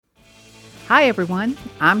Hi, everyone.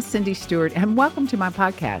 I'm Cindy Stewart, and welcome to my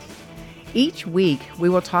podcast. Each week, we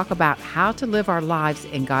will talk about how to live our lives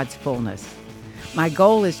in God's fullness. My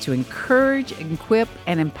goal is to encourage, equip,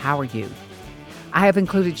 and empower you. I have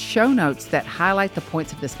included show notes that highlight the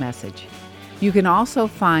points of this message. You can also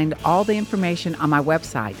find all the information on my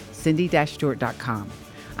website, cindy-stewart.com.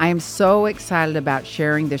 I am so excited about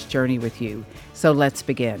sharing this journey with you, so let's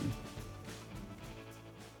begin.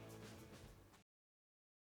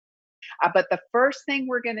 But the first thing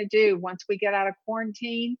we're going to do once we get out of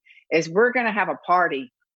quarantine is we're going to have a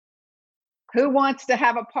party. Who wants to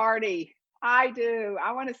have a party? I do.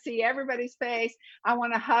 I want to see everybody's face. I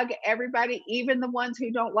want to hug everybody, even the ones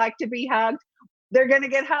who don't like to be hugged. They're going to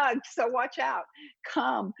get hugged. So watch out.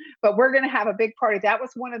 Come. But we're going to have a big party. That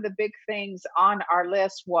was one of the big things on our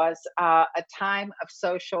list was a time of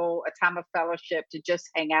social, a time of fellowship to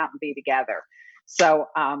just hang out and be together. So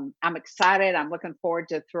I'm excited. I'm looking forward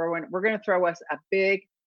to we're going to throw us a big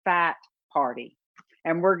fat party.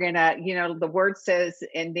 And we're going to, the word says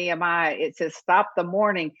in Nehemiah, it says, stop the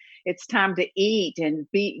mourning. It's time to eat and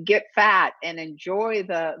get fat and enjoy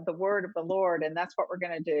the word of the Lord. And that's what we're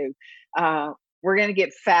going to do. We're going to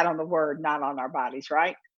get fat on the word, not on our bodies,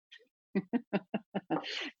 right?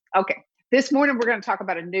 Okay. This morning, we're going to talk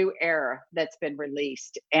about a new era that's been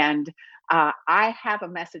released. And I have a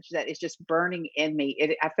message that is just burning in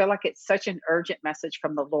me. I feel like it's such an urgent message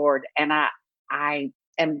from the Lord. And I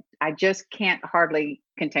just can't hardly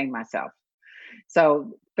contain myself.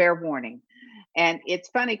 So fair warning. And it's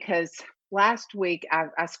funny because last week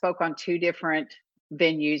I spoke on two different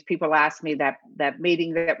venues. People asked me that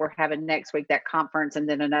meeting that we're having next week, that conference, and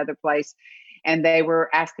then another place. And they were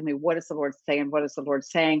asking me, what is the Lord saying? What is the Lord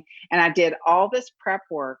saying? And I did all this prep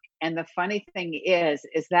work. And the funny thing is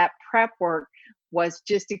that prep work was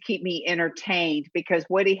just to keep me entertained because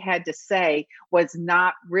what he had to say was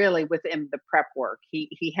not really within the prep work.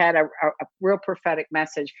 He had a real prophetic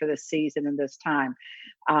message for this season and this time.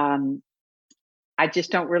 I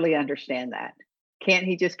just don't really understand that. Can't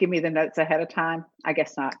he just give me the notes ahead of time? I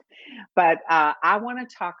guess not. But I want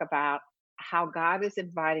to talk about how God is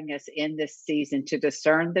inviting us in this season to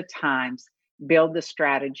discern the times, build the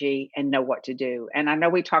strategy, and know what to do. And I know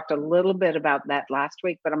we talked a little bit about that last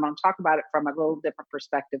week, but I'm going to talk about it from a little different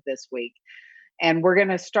perspective this week. And we're going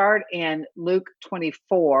to start in Luke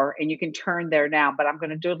 24, and you can turn there now, but I'm going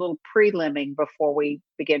to do a little prelimming before we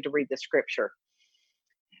begin to read the scripture.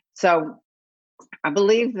 So I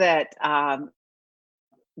believe that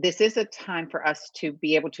this is a time for us to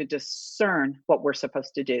be able to discern what we're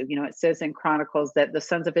supposed to do. It says in Chronicles that the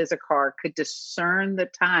sons of Issachar could discern the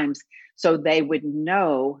times so they would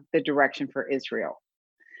know the direction for Israel.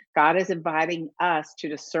 God is inviting us to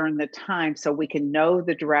discern the time so we can know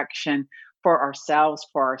the direction for ourselves,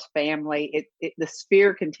 for our family. The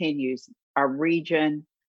sphere continues, our region,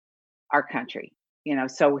 our country.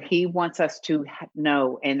 So he wants us to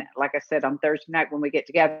know. And like I said, on Thursday night when we get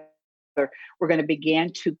together, we're going to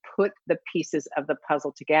begin to put the pieces of the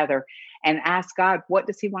puzzle together and ask God, what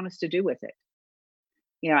does he want us to do with it?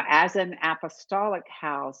 As an apostolic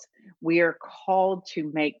house, we are called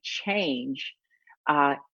to make change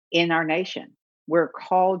in our nation. We're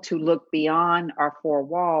called to look beyond our four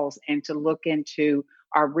walls and to look into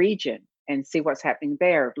our region and see what's happening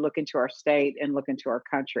there, look into our state and look into our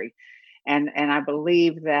country. And I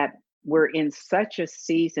believe that we're in such a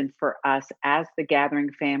season for us as the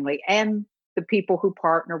Gathering family and the people who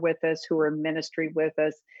partner with us, who are in ministry with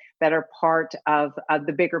us, that are part of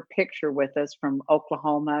the bigger picture with us from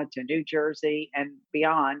Oklahoma to New Jersey and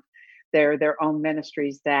beyond. They're their own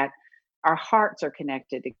ministries that our hearts are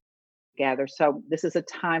connected together. So this is a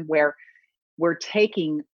time where we're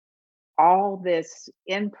taking all this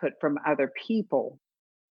input from other people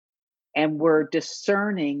and we're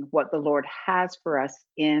discerning what the Lord has for us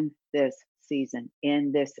in this season,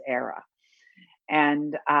 in this era.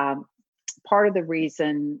 And part of the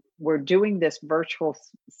reason we're doing this virtual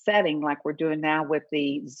setting like we're doing now with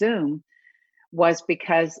the Zoom was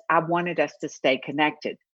because I wanted us to stay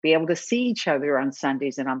connected, be able to see each other on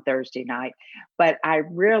Sundays and on Thursday night. But I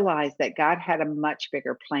realized that God had a much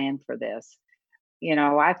bigger plan for this.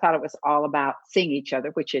 I thought it was all about seeing each other,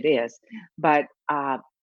 which it is. But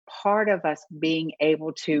part of us being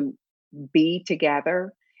able to be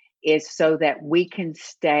together is so that we can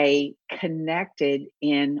stay connected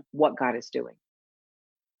in what God is doing.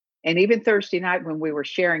 And even Thursday night when we were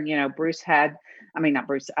sharing, Gene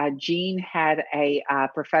had a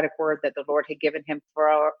prophetic word that the Lord had given him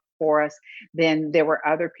for us. Then there were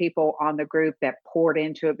other people on the group that poured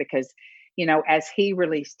into it because, as he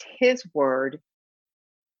released his word,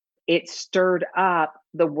 it stirred up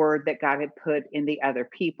the word that God had put in the other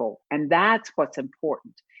people. And that's what's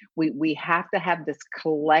important. We have to have this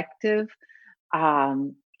collective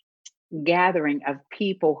um, gathering of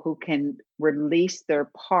people who can release their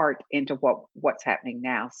part into what's happening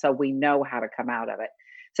now, so we know how to come out of it.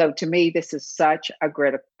 So to me, this is such a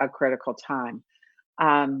critical time.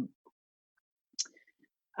 Um,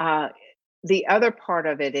 uh, the other part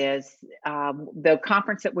of it is the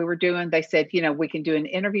conference that we were doing. They said, we can do an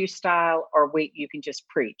interview style, or you can just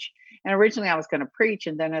preach. And originally, I was going to preach,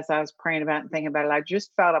 and then as I was praying about it and thinking about it, I just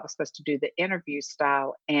felt I was supposed to do the interview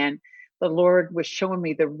style. And the Lord was showing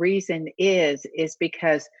me the reason is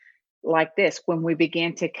because, like this, when we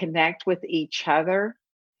begin to connect with each other,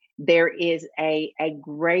 there is a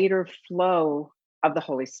greater flow of the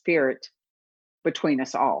Holy Spirit between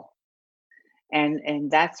us all, and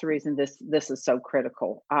that's the reason this is so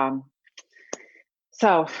critical.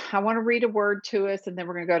 So I want to read a word to us, and then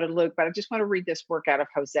we're going to go to Luke. But I just want to read this work out of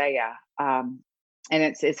Hosea, and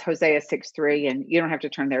it's Hosea 6:3, and you don't have to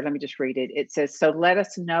turn there. Let me just read it. It says, "So let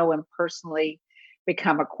us know and personally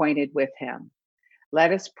become acquainted with Him.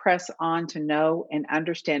 Let us press on to know and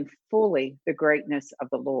understand fully the greatness of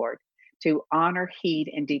the Lord, to honor, heed,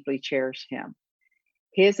 and deeply cherish Him.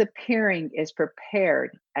 His appearing is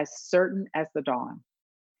prepared as certain as the dawn.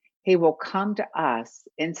 He will come to us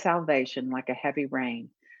in salvation like a heavy rain,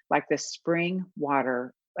 like the spring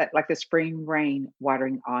water, like the spring rain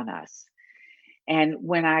watering on us." And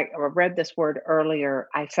when I read this word earlier,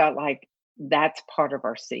 I felt like that's part of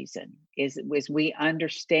our season is we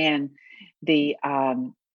understand the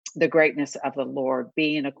greatness of the Lord,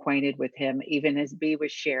 being acquainted with Him, even as B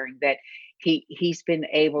was sharing that he's been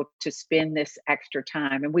able to spend this extra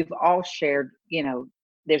time, and we've all shared,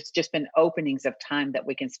 there's just been openings of time that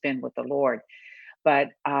we can spend with the Lord. But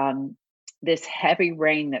this heavy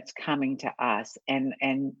rain that's coming to us, and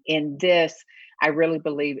in this, I really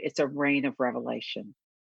believe it's a rain of revelation.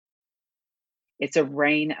 It's a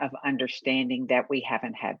rain of understanding that we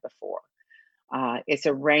haven't had before. It's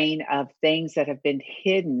a rain of things that have been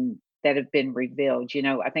hidden that have been revealed.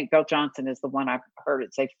 I think Bill Johnson is the one I've heard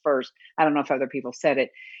it say first. I don't know if other people said it.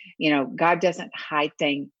 God doesn't hide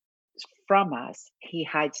things from us, He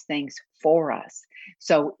hides things for us.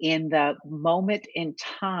 So, in the moment in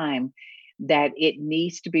time that it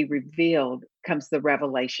needs to be revealed, comes the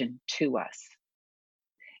revelation to us.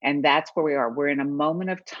 And that's where we are. We're in a moment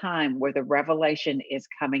of time where the revelation is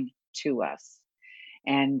coming to us.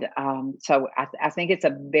 And so I think it's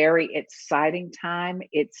a very exciting time.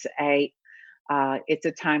 It's a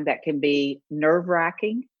time that can be nerve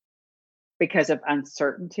wracking because of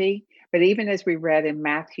uncertainty. But even as we read in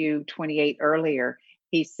Matthew 28 earlier,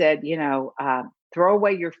 he said, throw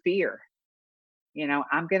away your fear.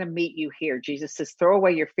 I'm going to meet you here. Jesus says, throw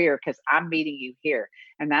away your fear because I'm meeting you here.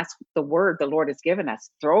 And that's the word the Lord has given us.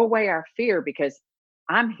 Throw away our fear because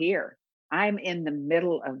I'm here. I'm in the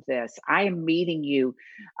middle of this. I am meeting you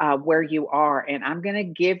where you are, and I'm going to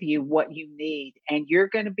give you what you need. And you're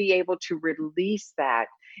going to be able to release that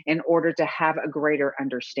in order to have a greater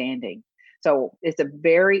understanding. So it's a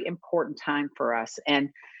very important time for us. And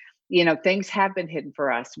things have been hidden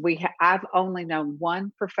for us. I've only known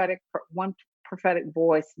one prophetic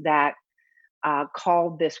voice that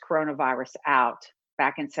called this coronavirus out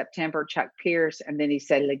back in September, Chuck Pierce, and then he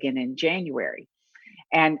said it again in January.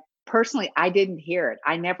 And personally, I didn't hear it.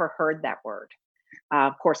 I never heard that word.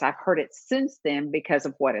 Of course, I've heard it since then because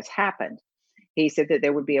of what has happened. He said that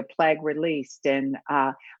there would be a plague released, and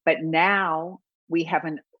but now we have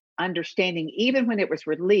an understanding. Even when it was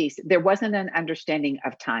released, there wasn't an understanding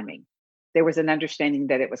of timing. There was an understanding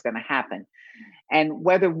that it was going to happen. And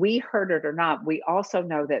whether we heard it or not, we also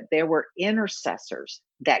know that there were intercessors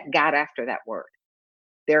that got after that word.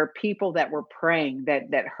 There are people that were praying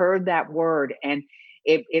that heard that word, and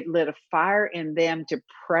it lit a fire in them to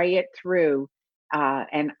pray it through.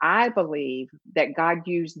 And I believe that God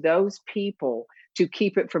used those people to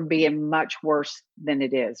keep it from being much worse than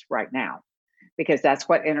it is right now, because that's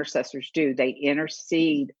what intercessors do. They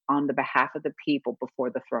intercede on the behalf of the people before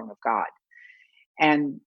the throne of God.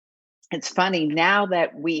 And it's funny now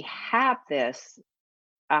that we have this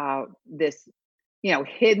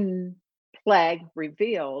hidden plague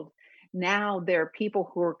revealed. Now there are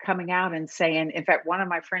people who are coming out and saying, in fact, one of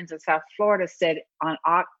my friends in South Florida said on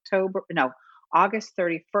August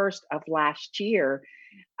 31st of last year,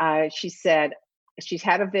 she said she's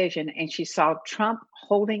had a vision and she saw Trump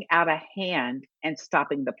holding out a hand and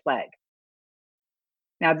stopping the plague.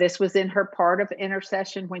 Now, this was in her part of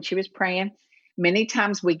intercession when she was praying. Many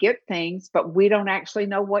times we get things, but we don't actually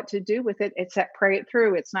know what to do with it except pray it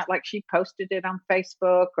through. It's not like she posted it on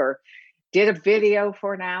Facebook or did a video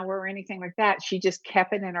for an hour or anything like that. She just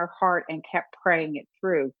kept it in her heart and kept praying it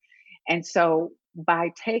through. And so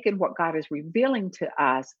by taking what God is revealing to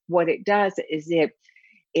us, what it does is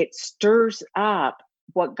it stirs up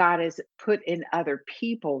what God has put in other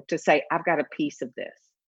people to say, I've got a piece of this.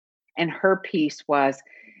 And her piece was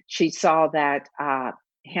she saw that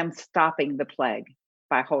him stopping the plague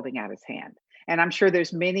by holding out his hand. And I'm sure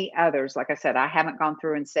there's many others. Like I said, I haven't gone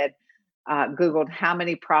through and said, Googled how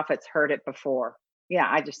many prophets heard it before. Yeah,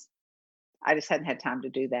 I just hadn't had time to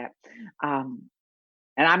do that. Um,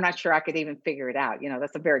 and I'm not sure I could even figure it out.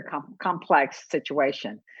 That's a very complex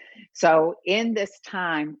situation. So in this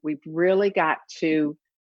time, we've really got to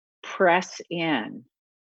press in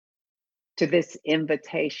to this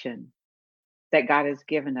invitation that God has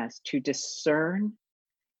given us to discern,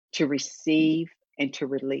 to receive, and to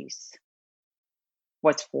release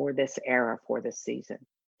what's for this era, for this season.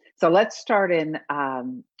 So let's start in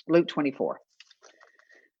Luke 24.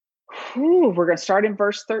 We're going to start in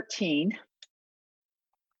verse 13.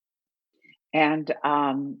 And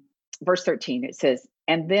verse 13, it says,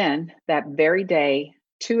 and then that very day,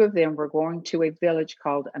 two of them were going to a village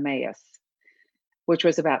called Emmaus, which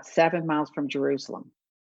was about 7 miles from Jerusalem.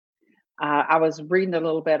 I was reading a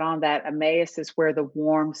little bit on that. Emmaus is where the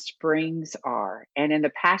warm springs are. And in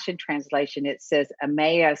the Passion Translation, it says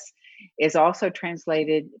Emmaus is also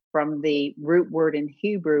translated from the root word in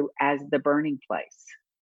Hebrew as the burning place,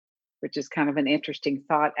 which is kind of an interesting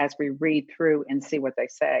thought as we read through and see what they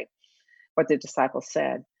say, what the disciples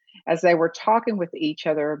said. As they were talking with each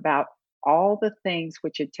other about all the things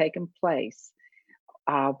which had taken place,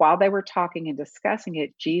 while they were talking and discussing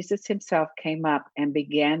it, Jesus himself came up and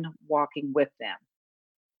began walking with them.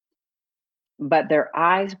 But their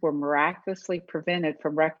eyes were miraculously prevented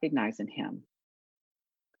from recognizing him.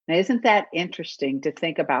 Now, isn't that interesting to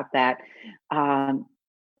think about that?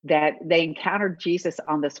 That they encountered Jesus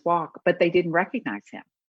on this walk, but they didn't recognize him.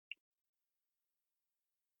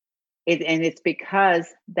 And it's because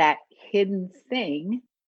that hidden thing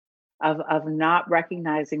of not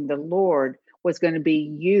recognizing the Lord was going to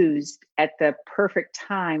be used at the perfect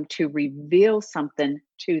time to reveal something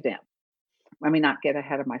to them. Let me not get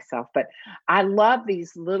ahead of myself, but I love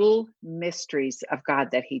these little mysteries of God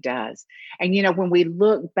that he does. And, when we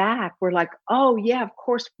look back, we're like, oh, yeah, of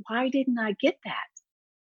course. Why didn't I get that?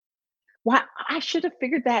 Why I should have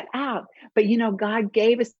figured that out. But, God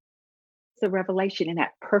gave us the revelation in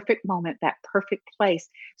that perfect moment, that perfect place,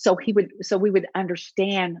 so we would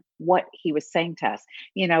understand what he was saying to us.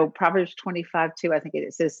 Proverbs 25:2, I think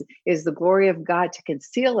it says, is the glory of God to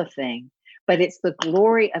conceal a thing, but it's the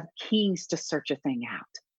glory of kings to search a thing out.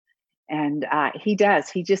 And he does.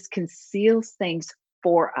 He just conceals things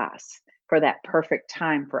for us, for that perfect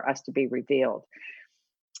time for us to be revealed.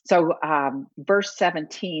 So verse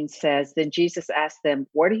 17 says, then Jesus asked them,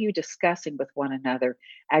 what are you discussing with one another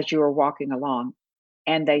as you are walking along?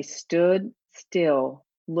 And they stood still,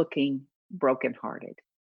 looking brokenhearted.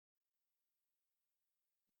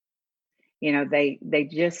 They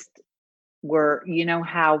just were,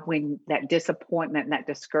 how when that disappointment and that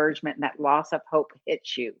discouragement and that loss of hope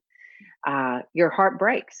hits you, your heart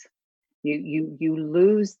breaks. You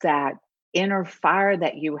lose that inner fire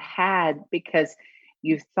that you had because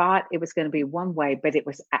you thought it was going to be one way, but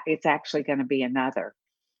it's actually going to be another.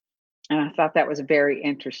 And I thought that was very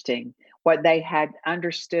interesting. What they had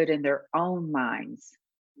understood in their own minds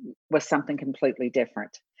was something completely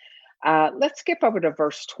different. Let's skip over to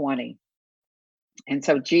verse 20. And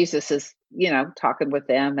so Jesus is, talking with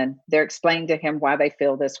them, and they're explaining to him why they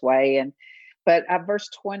feel this way. But verse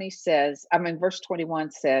 21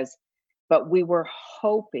 says, but we were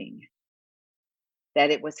hoping that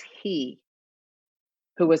it was he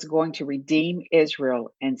who was going to redeem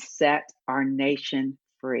Israel and set our nation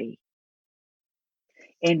free.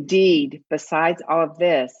 Indeed, besides all of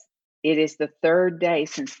this, it is the third day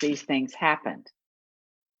since these things happened.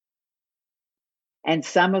 And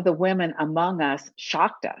some of the women among us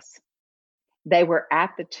shocked us. They were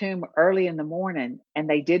at the tomb early in the morning and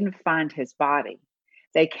they didn't find his body.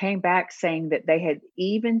 They came back saying that they had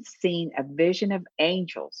even seen a vision of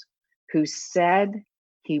angels who said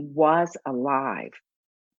he was alive.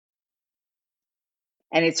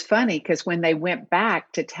 And it's funny because when they went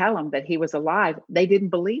back to tell him that he was alive, they didn't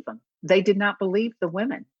believe him. They did not believe the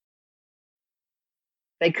women.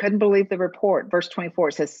 They couldn't believe the report. Verse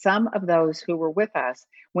 24 says, some of those who were with us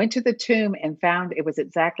went to the tomb and found it was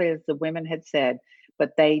exactly as the women had said,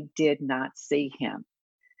 but they did not see him.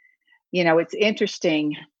 It's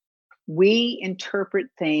interesting. We interpret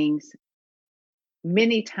things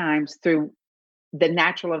many times through the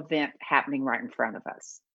natural event happening right in front of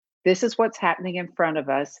us. This is what's happening in front of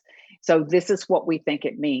us. So this is what we think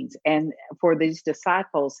it means. And for these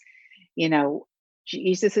disciples, you know,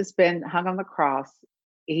 Jesus has been hung on the cross.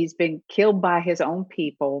 He's been killed by his own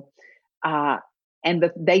people. Uh,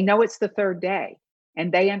 and they know it's the third day.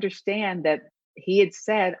 And they understand that he had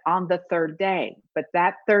said on the third day. But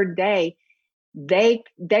that third day, they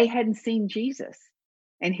hadn't seen Jesus.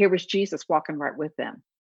 And here was Jesus walking right with them.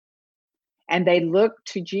 And they looked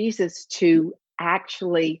to Jesus to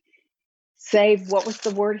actually save. What was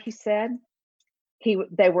the word he said?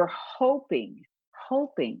 They were hoping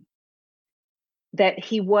that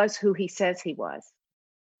he was who he says he was.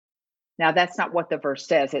 Now, that's not what the verse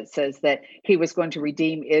says. It says that he was going to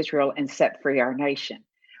redeem Israel and set free our nation.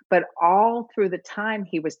 But all through the time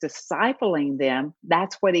he was discipling them,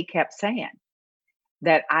 that's what he kept saying,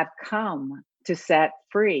 that I've come to set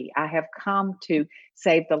free. I have come to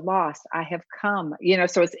save the lost. I have come,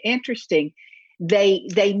 so it's interesting.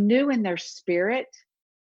 They knew in their spirit,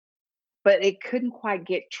 but it couldn't quite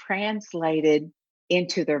get translated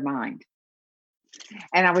into their mind.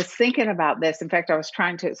 And I was thinking about this. In fact, I was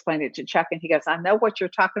trying to explain it to Chuck, and he goes, I know what you're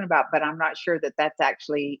talking about, but I'm not sure that that's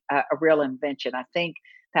actually a real invention. I think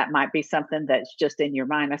that might be something that's just in your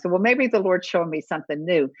mind. I said, well, maybe the Lord's showing me something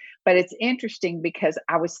new. But it's interesting because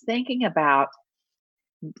I was thinking about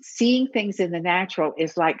seeing things in the natural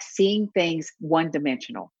is like seeing things one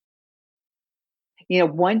dimensional.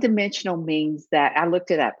 One dimensional means that I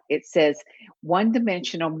looked it up. It says one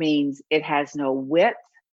dimensional means it has no width,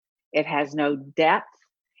 it has no depth,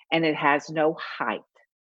 and it has no height.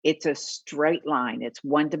 It's a straight line. It's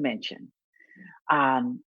one dimension.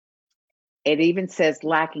 It even says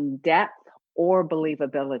lacking depth or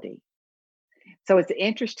believability. So it's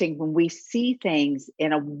interesting when we see things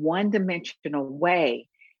in a one-dimensional way,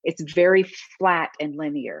 it's very flat and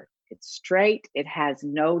linear. It's straight. It has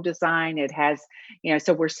no design. It has,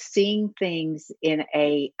 so we're seeing things in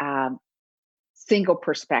a single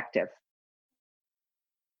perspective.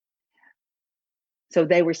 So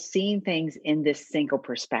they were seeing things in this single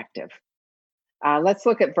perspective. Let's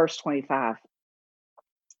look at verse 25.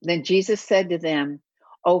 Then Jesus said to them,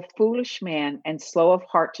 O foolish man and slow of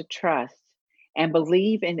heart to trust and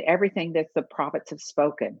believe in everything that the prophets have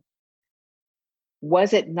spoken.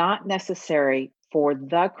 Was it not necessary for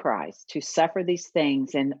the Christ to suffer these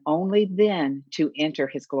things and only then to enter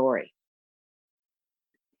his glory?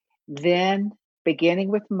 Then, beginning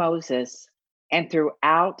with Moses and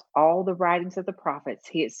throughout all the writings of the prophets,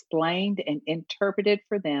 he explained and interpreted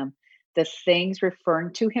for them the things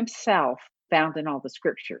referring to himself found in all the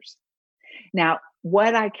scriptures. Now,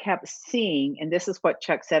 what I kept seeing, and this is what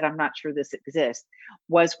Chuck said, I'm not sure this exists,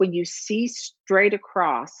 was when you see straight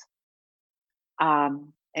across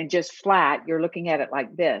and just flat, you're looking at it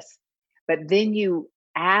like this. But then you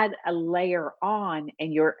add a layer on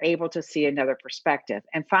and you're able to see another perspective.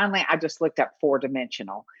 And finally, I just looked up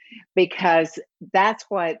 4-dimensional because that's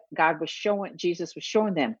what Jesus was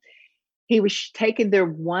showing them. He was taking their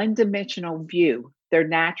one-dimensional view, their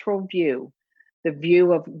natural view, the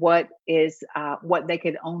view of what they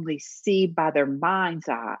could only see by their minds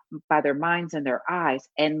and their eyes,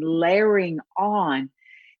 and layering on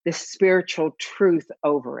the spiritual truth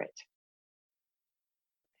over it.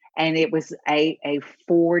 And it was a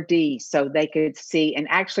 4D, so they could see. And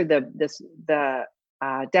actually, the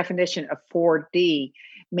definition of 4D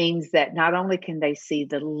means that not only can they see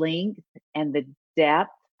the length and the depth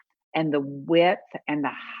and the width and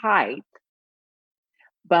the height,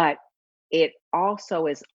 but it also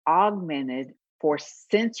is augmented for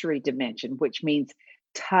sensory dimension, which means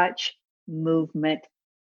touch, movement,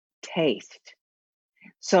 taste.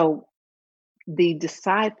 So the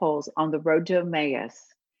disciples on the road to Emmaus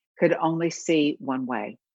could only see one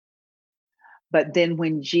way. But then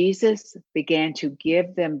when Jesus began to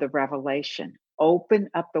give them the revelation, open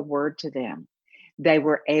up the word to them, they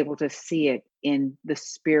were able to see it in the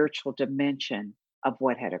spiritual dimension of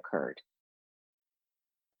what had occurred.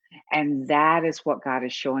 And that is what God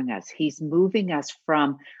is showing us. He's moving us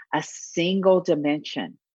from a single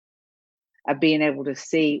dimension of being able to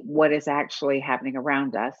see what is actually happening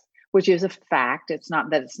around us, which is a fact. It's not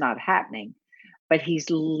that it's not happening, but he's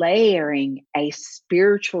layering a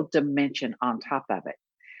spiritual dimension on top of it.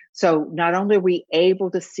 So not only are we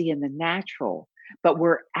able to see in the natural, but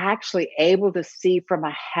we're actually able to see from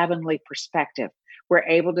a heavenly perspective. We're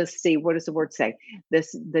able to see, what does the word say?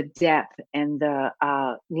 The depth and the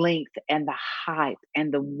length and the height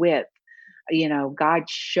and the width. God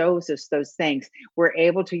shows us those things. We're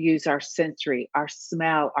able to use our sensory, our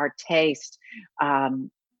smell, our taste,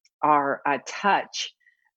 our touch,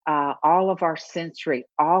 all of our sensory,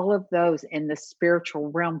 all of those in the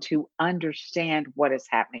spiritual realm to understand what is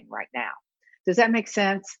happening right now. Does that make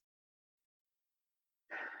sense?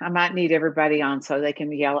 I might need everybody on so they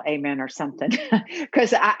can yell amen or something.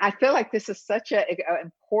 Because I feel like this is such a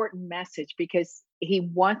important message because he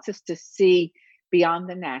wants us to see beyond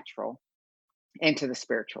the natural into the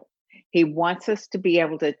spiritual. He wants us to be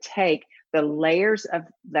able to take the layers of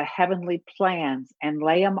the heavenly plans and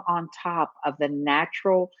lay them on top of the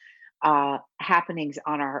natural happenings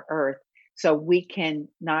on our earth so we can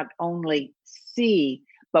not only see,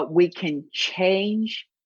 but we can change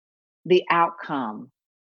the outcome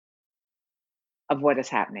of what is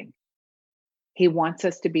happening. He wants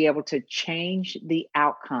us to be able to change the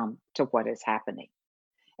outcome to what is happening.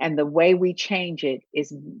 And the way we change it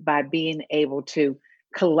is by being able to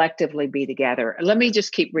collectively be together. Let me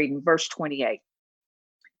just keep reading verse 28.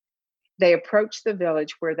 They approached the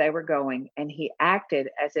village where they were going, and he acted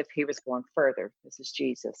as if he was going further. This is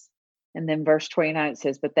Jesus. And then verse 29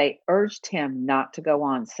 says, but they urged him not to go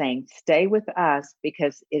on, saying, stay with us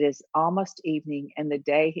because it is almost evening and the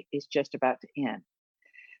day is just about to end.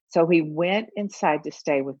 So he went inside to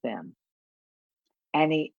stay with them.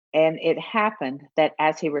 And it happened that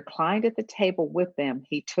as he reclined at the table with them,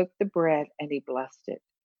 he took the bread and he blessed it.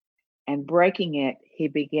 And breaking it, he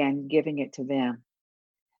began giving it to them.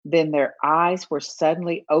 Then their eyes were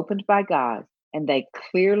suddenly opened by God, and they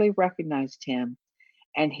clearly recognized him,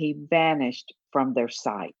 and he vanished from their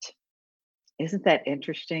sight. Isn't that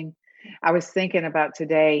interesting? I was thinking about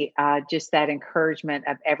today, just that encouragement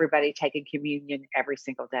of everybody taking communion every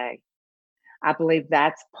single day. I believe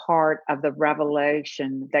that's part of the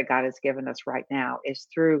revelation that God has given us right now is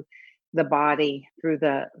through the body, through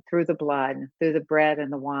the blood, through the bread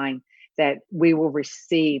and the wine, that we will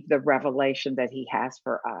receive the revelation that He has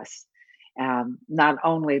for us. Not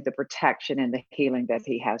only the protection and the healing that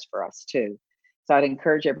He has for us too. So I'd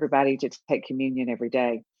encourage everybody to take communion every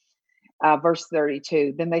day. Verse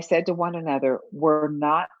 32, then they said to one another, were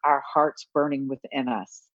not our hearts burning within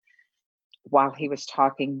us while he was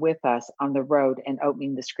talking with us on the road and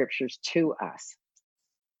opening the scriptures to us?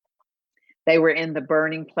 They were in the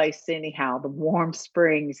burning place anyhow, the warm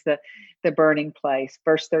springs, the burning place.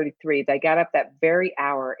 Verse 33, they got up that very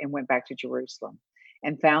hour and went back to Jerusalem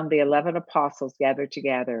and found the 11 apostles gathered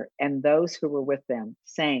together and those who were with them,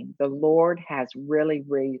 saying, the Lord has really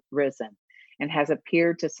risen and has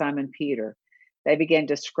appeared to Simon Peter. They began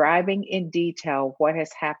describing in detail what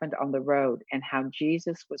has happened on the road and how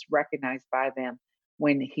Jesus was recognized by them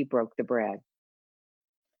when he broke the bread.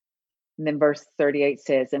 And then verse 38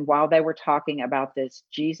 says, and while they were talking about this,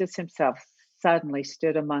 Jesus himself suddenly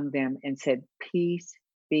stood among them and said, peace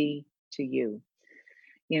be to you.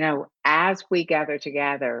 You know, as we gather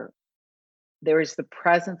together, there is the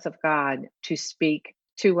presence of God to speak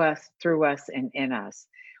to us, through us, and in us,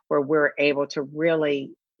 where we're able to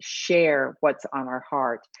really share what's on our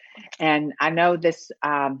heart. And I know this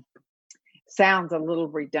sounds a little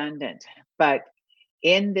redundant, but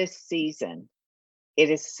in this season, it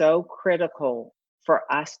is so critical for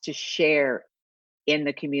us to share in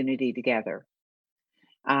the community together.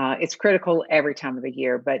 It's critical every time of the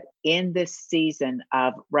year, but in this season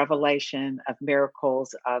of revelation, of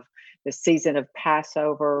miracles, of the season of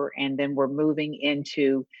Passover, and then we're moving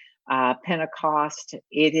into Pentecost,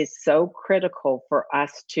 it is so critical for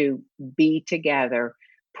us to be together,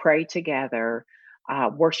 pray together,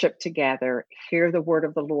 worship together, hear the word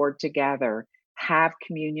of the Lord together, have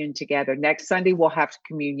communion together. Next Sunday, we'll have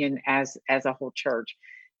communion as a whole church.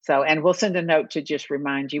 So, and we'll send a note to just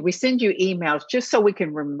remind you. We send you emails just so we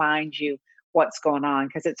can remind you what's going on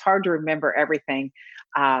because it's hard to remember everything.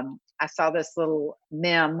 I saw this little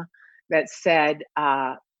meme that said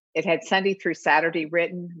it had Sunday through Saturday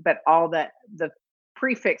written, but all the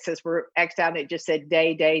prefixes were X'd out. And it just said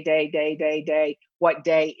day, day, day, day, day, day. What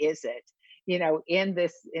day is it? You know, in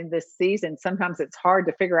this season, sometimes it's hard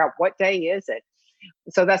to figure out what day is it.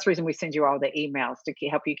 So that's the reason we send you all the emails to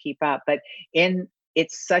help you keep up. But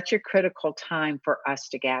it's such a critical time for us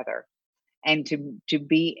to gather and to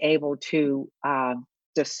be able to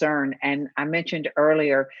discern. And I mentioned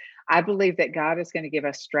earlier, I believe that God is going to give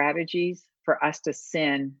us strategies for us to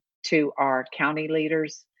send to our county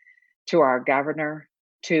leaders, to our governor,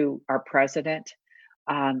 to our president.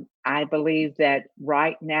 I believe that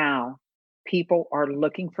right now, people are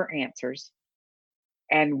looking for answers,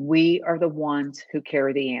 and we are the ones who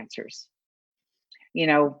carry the answers. You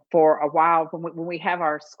know, for a while, when we have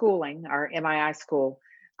our schooling, our MII school,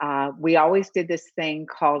 we always did this thing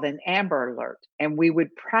called an Amber Alert, and we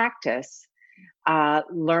would practice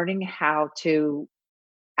learning how to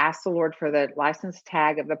ask the Lord for the license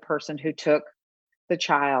tag of the person who took the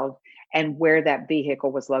child, and where that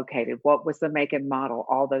vehicle was located, what was the make and model,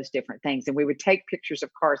 all those different things. And we would take pictures of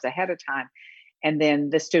cars ahead of time, and then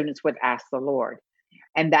the students would ask the Lord.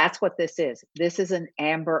 And that's what this is. This is an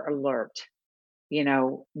Amber Alert.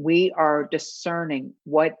 We are discerning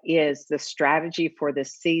what is the strategy for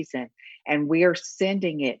this season, and we are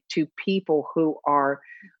sending it to people who are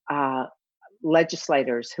uh,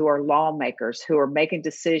 legislators, who are lawmakers, who are making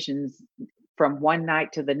decisions from one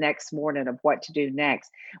night to the next morning of what to do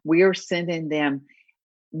next. We are sending them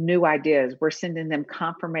new ideas. We're sending them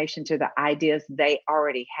confirmation to the ideas they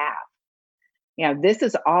already have. This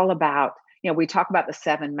is all about, we talk about the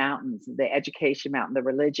seven mountains, the education mountain, the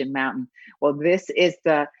religion mountain. Well, this is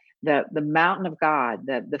the mountain of God,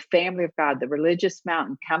 the family of God, the religious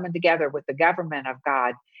mountain coming together with the government of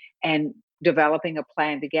God and developing a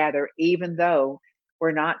plan together, even though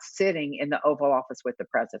we're not sitting in the Oval Office with the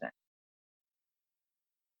president.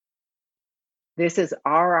 This is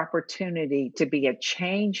our opportunity to be a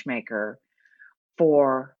change maker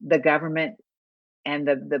for the government and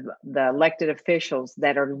the elected officials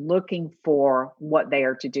that are looking for what they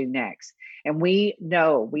are to do next. And we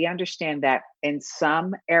understand that in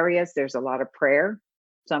some areas there's a lot of prayer.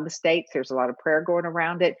 Some states there's a lot of prayer going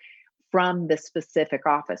around it from the specific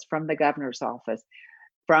office, from the governor's office,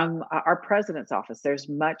 from our president's office. There's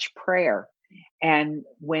much prayer. And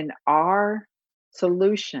when our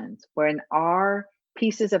solutions, when our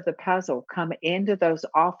pieces of the puzzle come into those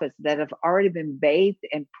offices that have already been bathed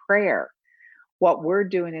in prayer, what we're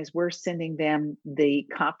doing is we're sending them the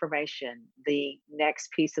confirmation, the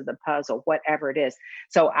next piece of the puzzle, whatever it is.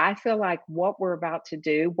 So I feel like what we're about to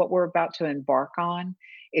do, what we're about to embark on,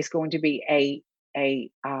 is going to be a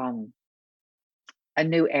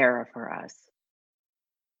new era for us.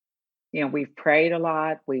 We've prayed a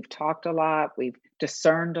lot, we've talked a lot, we've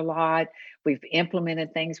discerned a lot, we've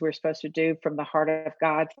implemented things we're supposed to do from the heart of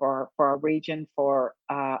God for our region, for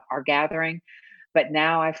our gathering. But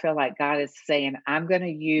now I feel like God is saying, I'm going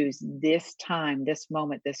to use this time, this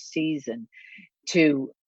moment, this season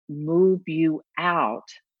to move you out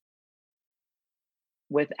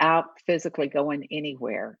without physically going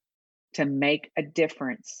anywhere to make a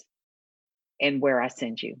difference in where I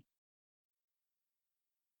send you.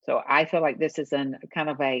 So I feel like this is kind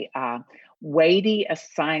of a weighty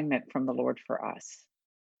assignment from the Lord for us.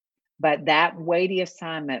 But that weighty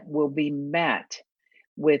assignment will be met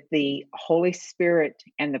with the Holy Spirit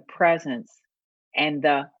and the presence and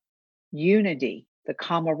the unity, the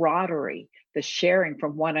camaraderie, the sharing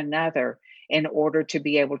from one another in order to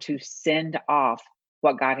be able to send off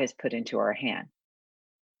what God has put into our hand.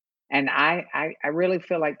 And I really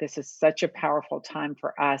feel like this is such a powerful time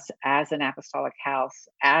for us as an apostolic house,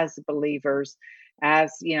 as believers,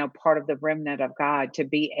 as part of the remnant of God, to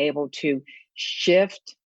be able to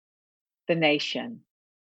shift the nation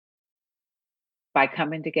by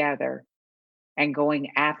coming together and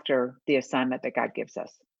going after the assignment that God gives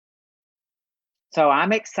us. So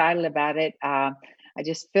I'm excited about it. I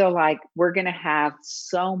just feel like we're going to have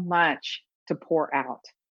so much to pour out.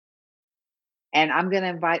 And I'm going to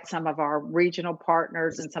invite some of our regional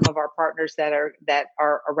partners and some of our partners that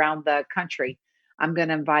are around the country. I'm going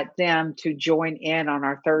to invite them to join in on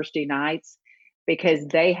our Thursday nights because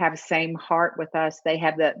they have the same heart with us.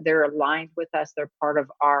 They're aligned with us. They're part of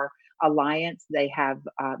our alliance.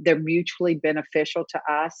 They're mutually beneficial to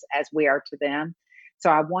us as we are to them. So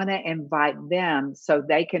I want to invite them so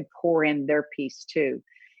they can pour in their piece too.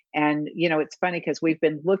 And it's funny because we've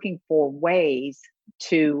been looking for ways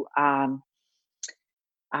to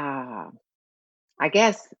I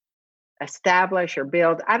guess establish or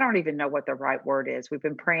build. I don't even know what the right word is. We've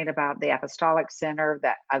been praying about the Apostolic Center,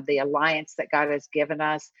 that of the alliance that God has given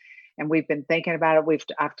us, and we've been thinking about it.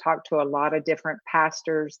 I've talked to a lot of different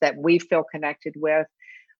pastors that we feel connected with,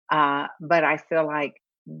 but I feel like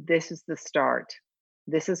this is the start.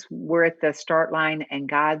 We're at the start line, and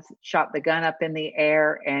God's shot the gun up in the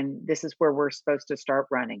air, and this is where we're supposed to start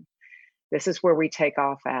running. This is where we take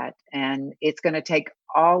off at. And it's going to take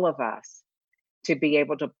all of us to be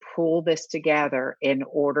able to pull this together in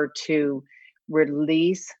order to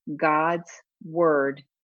release God's word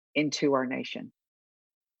into our nation.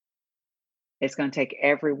 It's going to take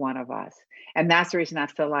every one of us. And that's the reason I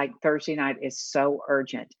feel like Thursday night is so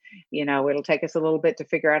urgent. It'll take us a little bit to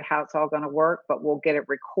figure out how it's all going to work, but we'll get it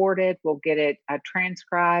recorded. We'll get it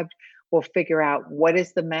transcribed. We'll figure out what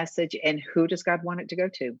is the message and who does God want it to go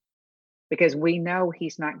to. Because we know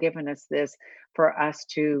he's not given us this for us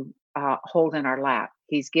to hold in our lap.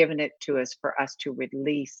 He's given it to us for us to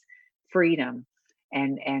release freedom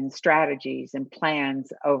and strategies and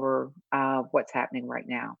plans over what's happening right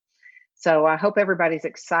now. So I hope everybody's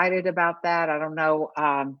excited about that. I don't know.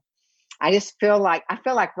 I feel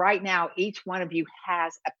like right now each one of you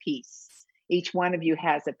has a piece. Each one of you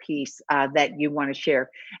has a piece that you want to share.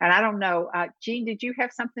 And I don't know, Jean, did you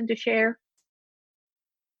have something to share?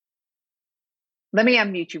 Let me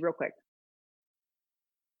unmute you real quick.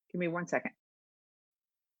 Give me 1 second.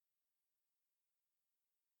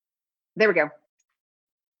 There we go.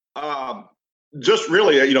 Just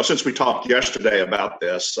really, since we talked yesterday about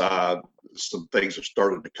this, some things have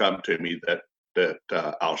started to come to me that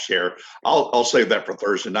I'll share. I'll save that for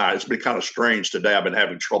Thursday night. It's been kind of strange today. I've been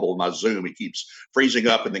having trouble with my Zoom. It keeps freezing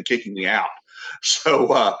up and then kicking me out. So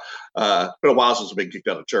it's been a while since I've been kicked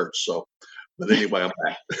out of church. So, but anyway, I'm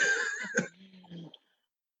back.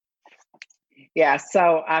 Yeah.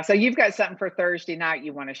 So you've got something for Thursday night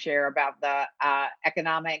you want to share about the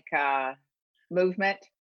economic movement?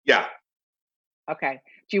 Yeah. Okay.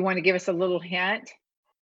 Do you want to give us a little hint?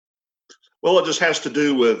 Well, it just has to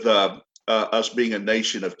do with us being a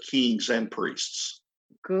nation of kings and priests.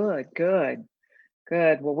 Good.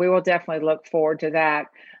 Well, we will definitely look forward to that.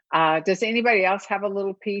 Does anybody else have a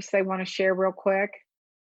little piece they want to share real quick?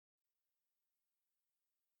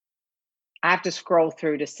 I have to scroll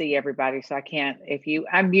through to see everybody, so I can't. If you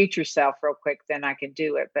unmute yourself real quick, then I can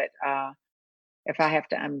do it. But if I have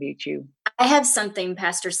to unmute you, I have something,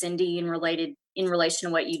 Pastor Cindy, in relation to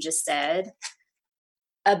what you just said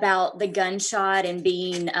about the gunshot and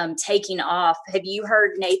being taking off. Have you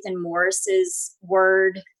heard Nathan Morris's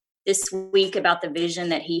word this week about the vision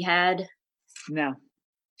that he had? No.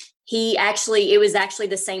 It was actually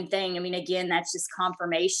the same thing. I mean, again, that's just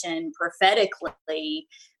confirmation prophetically,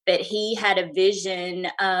 but he had a vision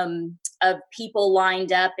of people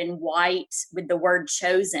lined up in white with the word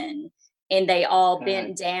chosen, and they all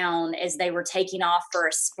bent down as they were taking off for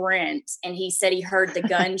a sprint. And he said he heard the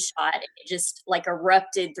gunshot. It just like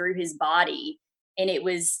erupted through his body. And it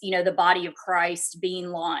was, the body of Christ being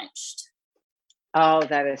launched. Oh,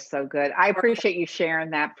 that is so good. I appreciate you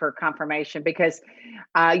sharing that for confirmation because,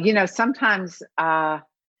 sometimes,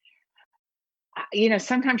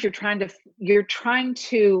 sometimes you're trying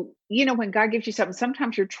to, when God gives you something,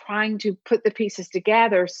 sometimes you're trying to put the pieces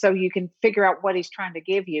together so you can figure out what he's trying to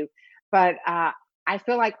give you. But I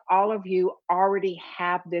feel like all of you already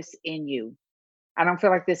have this in you. I don't feel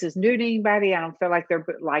like this is new to anybody. I don't feel like they're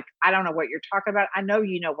like, I don't know what you're talking about. I know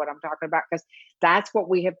you know what I'm talking about because that's what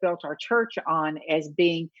we have built our church on, as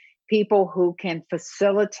being people who can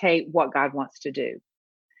facilitate what God wants to do.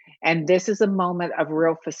 And this is a moment of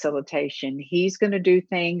real facilitation. He's going to do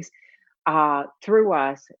things through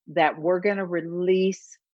us that we're going to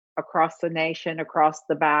release across the nation, across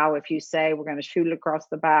the bow. If you say we're going to shoot it across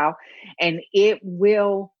the bow, and it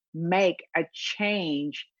will make a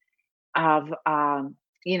change of,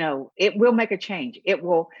 it will make a change. It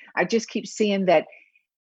will. I just keep seeing that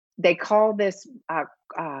they call this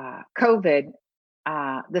COVID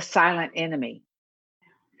the silent enemy.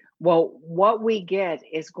 Well, what we get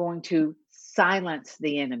is going to silence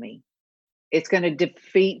the enemy. It's going to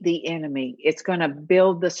defeat the enemy. It's going to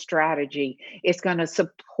build the strategy. It's going to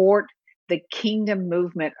support the kingdom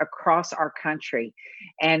movement across our country.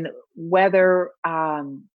 And whether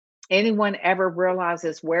anyone ever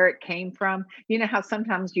realizes where it came from, you know how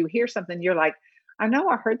sometimes you hear something, you're like, I know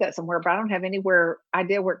I heard that somewhere, but I don't have anywhere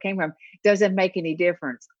idea where it came from. Doesn't make any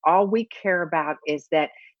difference. All we care about is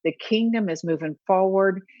that the kingdom is moving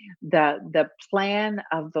forward. The plan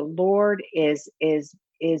of the Lord is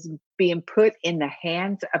being put in the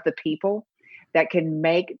hands of the people that can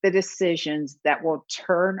make the decisions that will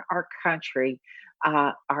turn our country,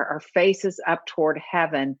 our faces up toward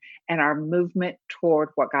heaven, and our movement toward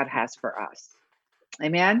what God has for us.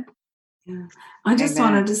 Amen. Yeah. I just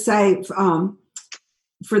wanted to say,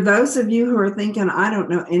 for those of you who are thinking, I don't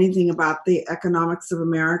know anything about the economics of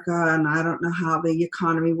America, and I don't know how the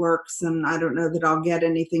economy works, and I don't know that I'll get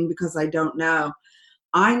anything because I don't know.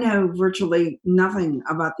 I know virtually nothing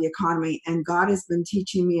about the economy, and God has been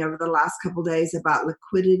teaching me over the last couple of days about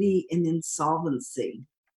liquidity and insolvency.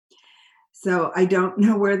 So I don't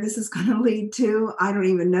know where this is going to lead to. I don't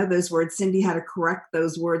even know those words. Cindy had to correct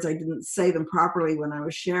those words. I didn't say them properly when I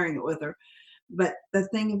was sharing it with her. But the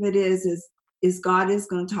thing of it is God is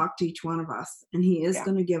going to talk to each one of us, and he is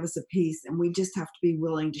going to give us a piece, and we just have to be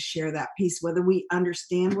willing to share that piece, whether we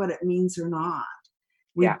understand what it means or not.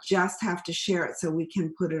 We just have to share it so we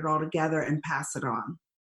can put it all together and pass it on.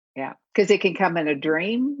 Yeah, because it can come in a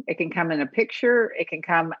dream. It can come in a picture. It can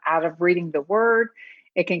come out of reading the word.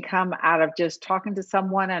 It can come out of just talking to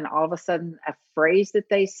someone, and all of a sudden a phrase that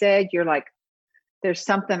they said, you're like, there's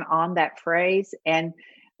something on that phrase. And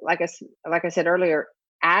like I said earlier,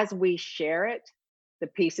 as we share it, the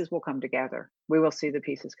pieces will come together. We will see the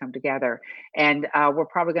pieces come together. And we're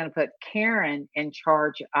probably going to put Karen in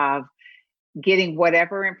charge of getting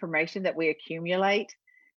whatever information that we accumulate.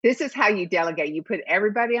 This is how you delegate. You put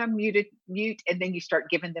everybody on mute, and then you start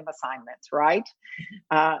giving them assignments, right?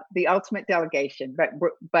 The ultimate delegation,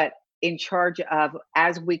 but in charge of,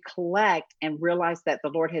 as we collect and realize that the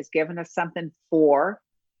Lord has given us something for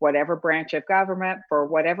whatever branch of government, for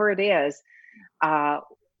whatever it is,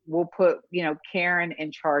 we'll put, Karen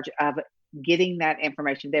in charge of getting that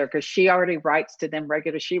information there, because she already writes to them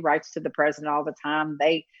regularly. She writes to the president all the time.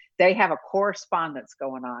 They have a correspondence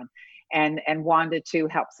going on. And Wanda too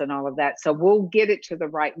helps in all of that. So we'll get it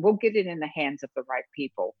in the hands of the right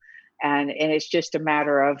people. And it's just a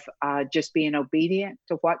matter of just being obedient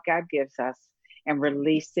to what God gives us and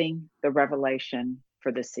releasing the revelation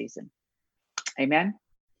for this season. Amen.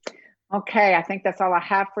 Okay, I think that's all I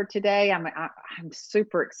have for today. I'm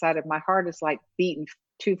super excited. My heart is like beating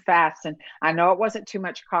too fast, and I know it wasn't too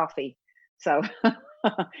much coffee, so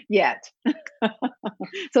yet.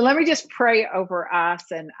 So let me just pray over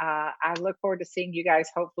us, and I look forward to seeing you guys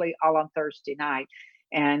hopefully all on Thursday night.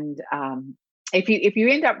 And if you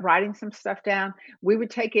end up writing some stuff down, we would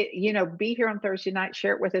take it, be here on Thursday night,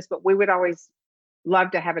 share it with us, but we would always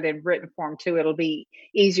love to have it in written form too. It'll be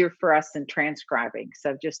easier for us than transcribing.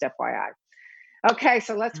 So just FYI. Okay,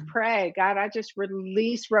 so let's pray. God, I just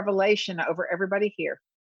release revelation over everybody here.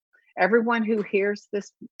 Everyone who hears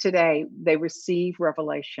this today, they receive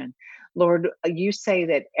revelation. Lord, you say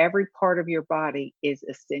that every part of your body is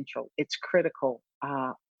essential. It's critical.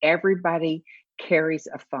 Everybody carries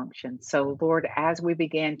a function. So Lord, as we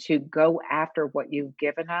begin to go after what you've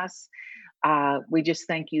given us, we just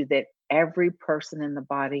thank you that every person in the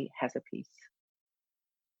body has a piece.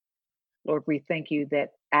 Lord, we thank you that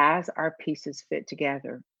as our pieces fit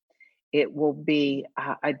together, it will be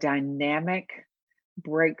a dynamic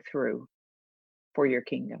breakthrough for your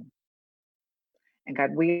kingdom. And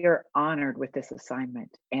God, we are honored with this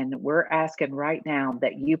assignment. And we're asking right now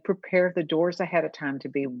that you prepare the doors ahead of time to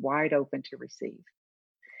be wide open to receive.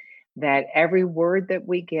 That every word that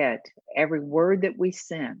we get, every word that we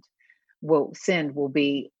send will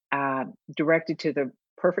be directed to the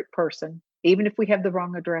perfect person. Even if we have the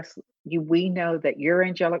wrong address, we know that your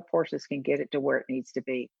angelic forces can get it to where it needs to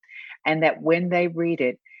be. And that when they read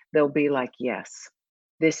it, they'll be like, yes,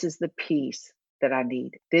 this is the peace that I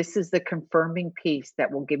need. This is the confirming peace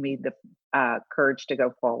that will give me the courage to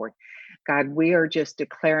go forward. God, we are just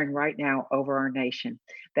declaring right now over our nation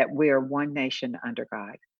that we are one nation under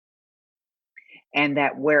God. And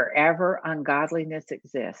that wherever ungodliness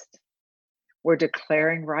exists, we're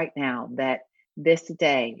declaring right now that this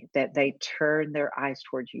day that they turn their eyes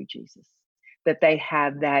towards you, Jesus, that they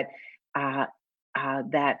have that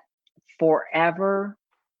forever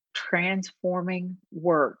transforming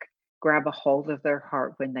work grab a hold of their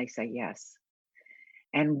heart when they say yes.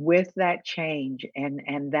 And with that change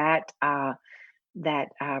and that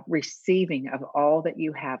receiving of all that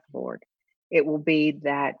you have, Lord, it will be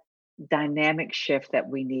that dynamic shift that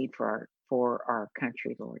we need for our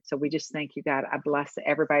country, Lord. So we just thank you, God. I bless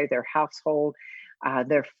everybody, their household,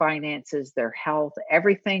 their finances, their health,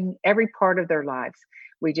 everything, every part of their lives.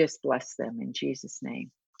 We just bless them in Jesus'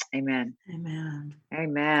 name. Amen. Amen.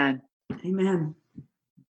 Amen. Amen.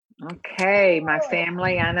 Okay, my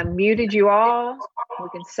family, I unmuted you all. We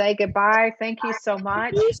can say goodbye. Thank you so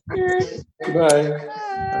much. Goodbye.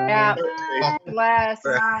 Yeah. Bless.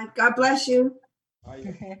 Bye. God bless you.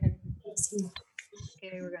 Okay,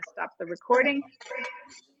 we're going to stop the recording.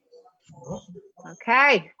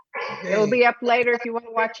 Okay. It'll be up later if you want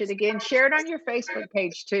to watch it again. Share it on your Facebook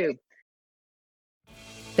page too.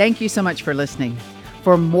 Thank you so much for listening.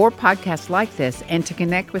 For more podcasts like this and to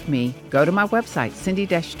connect with me, go to my website,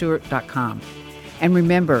 cindy-stewart.com. And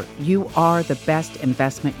remember, you are the best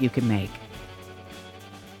investment you can make.